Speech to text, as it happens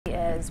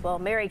is. Well,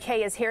 Mary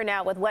Kay is here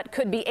now with what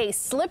could be a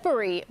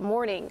slippery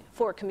morning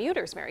for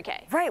commuters, Mary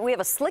Kay. Right, we have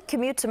a slick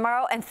commute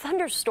tomorrow and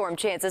thunderstorm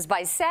chances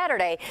by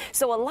Saturday.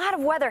 So a lot of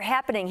weather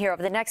happening here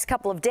over the next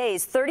couple of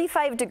days.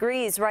 35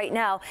 degrees right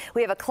now.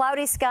 We have a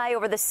cloudy sky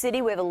over the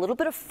city. We have a little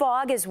bit of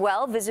fog as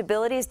well.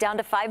 Visibility is down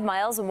to 5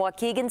 miles in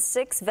Waukegan,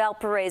 6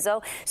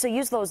 Valparaiso. So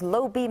use those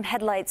low beam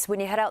headlights when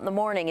you head out in the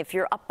morning if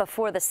you're up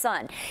before the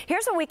sun.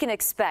 Here's what we can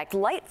expect.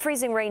 Light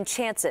freezing rain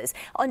chances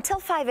until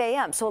 5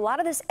 a.m. So a lot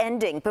of this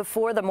ending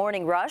before the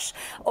morning rush.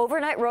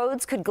 Overnight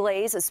roads could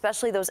glaze,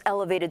 especially those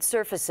elevated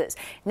surfaces.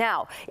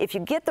 Now, if you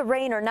get the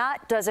rain or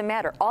not, doesn't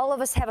matter. All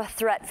of us have a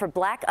threat for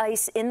black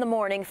ice in the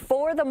morning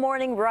for the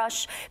morning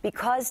rush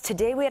because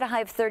today we had a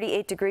high of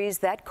 38 degrees.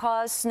 That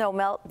caused snow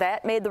melt.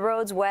 That made the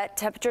roads wet.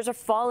 Temperatures are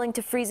falling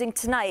to freezing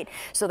tonight.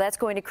 So that's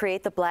going to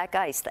create the black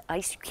ice, the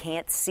ice you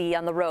can't see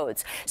on the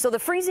roads. So the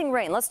freezing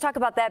rain, let's talk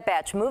about that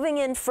batch. Moving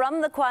in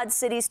from the Quad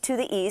Cities to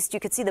the east, you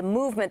can see the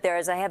movement there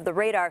as I have the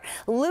radar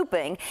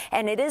looping,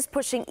 and it is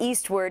pushing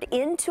eastward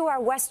into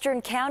our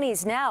western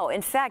counties now.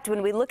 In fact,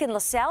 when we look in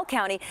LaSalle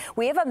County,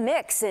 we have a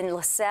mix in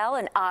LaSalle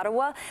and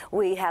Ottawa.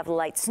 We have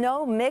light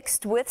snow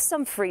mixed with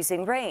some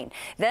freezing rain.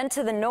 Then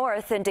to the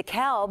north in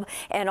DeKalb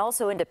and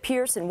also into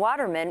Pierce and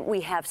Waterman,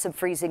 we have some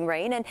freezing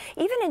rain. And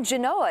even in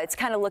Genoa, it's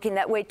kind of looking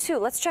that way too.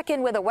 Let's check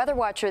in with a weather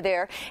watcher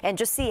there and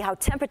just see how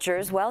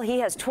temperatures, well, he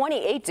has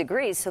 28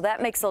 degrees, so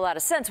that makes a lot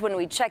of sense when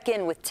we check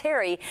in with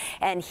Terry,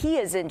 and he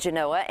is in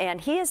Genoa,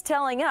 and he is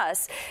telling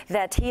us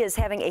that he is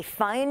having a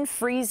fine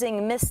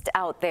freezing mist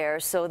out there,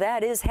 so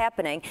that is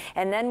happening.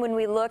 And then when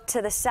we look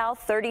to the south,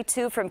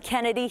 32 from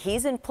Kennedy,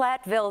 he's in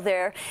Platteville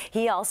there.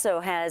 He also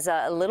has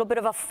a little bit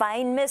of a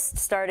fine mist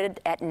started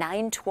at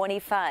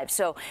 9:25.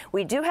 So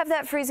we do have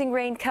that freezing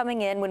rain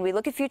coming in. When we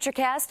look at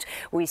Futurecast,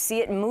 we see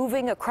it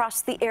moving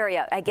across the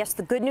area. I guess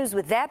the good news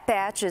with that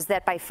batch is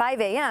that by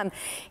 5 a.m.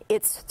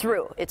 it's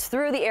through. It's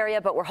through the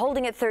area, but we're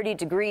holding at 30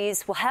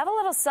 degrees. We'll have a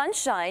little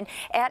sunshine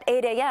at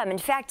 8 a.m. In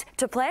fact,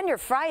 to plan your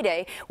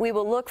Friday, we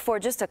will look for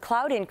just a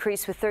cloud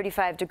increase with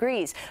 35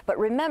 degrees. But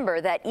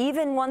remember that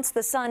even once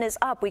the sun is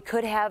up, we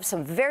could have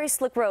some very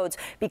slick roads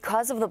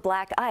because of the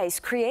black ice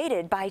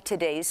created by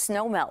today's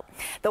snowmelt.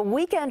 The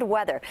weekend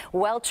weather,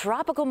 well,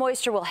 tropical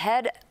moisture will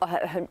head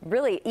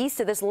really east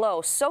of this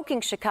low,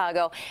 soaking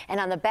Chicago. And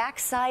on the back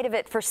side of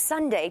it for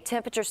Sunday,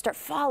 temperatures start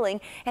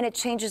falling and it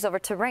changes over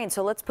to rain.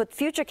 So let's put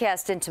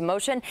Futurecast into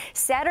motion.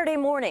 Saturday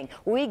morning,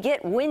 we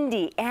get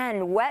windy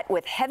and wet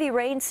with heavy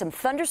rain, some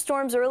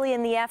thunderstorms early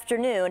in the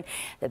afternoon.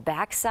 The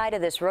back side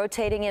of this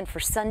rotating in for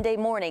Sunday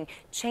morning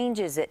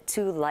changes it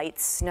to light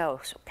snow.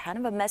 So kind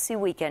of a messy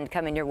weekend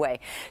coming your way.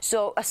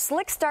 So a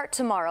slick start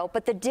tomorrow,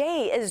 but the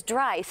day is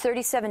dry,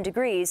 37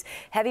 degrees.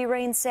 Heavy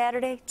rain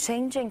Saturday,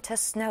 changing to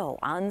snow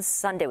on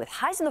Sunday with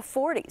highs in the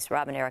 40s.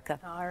 Rob and Erica.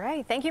 All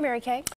right. Thank you, Mary Kay.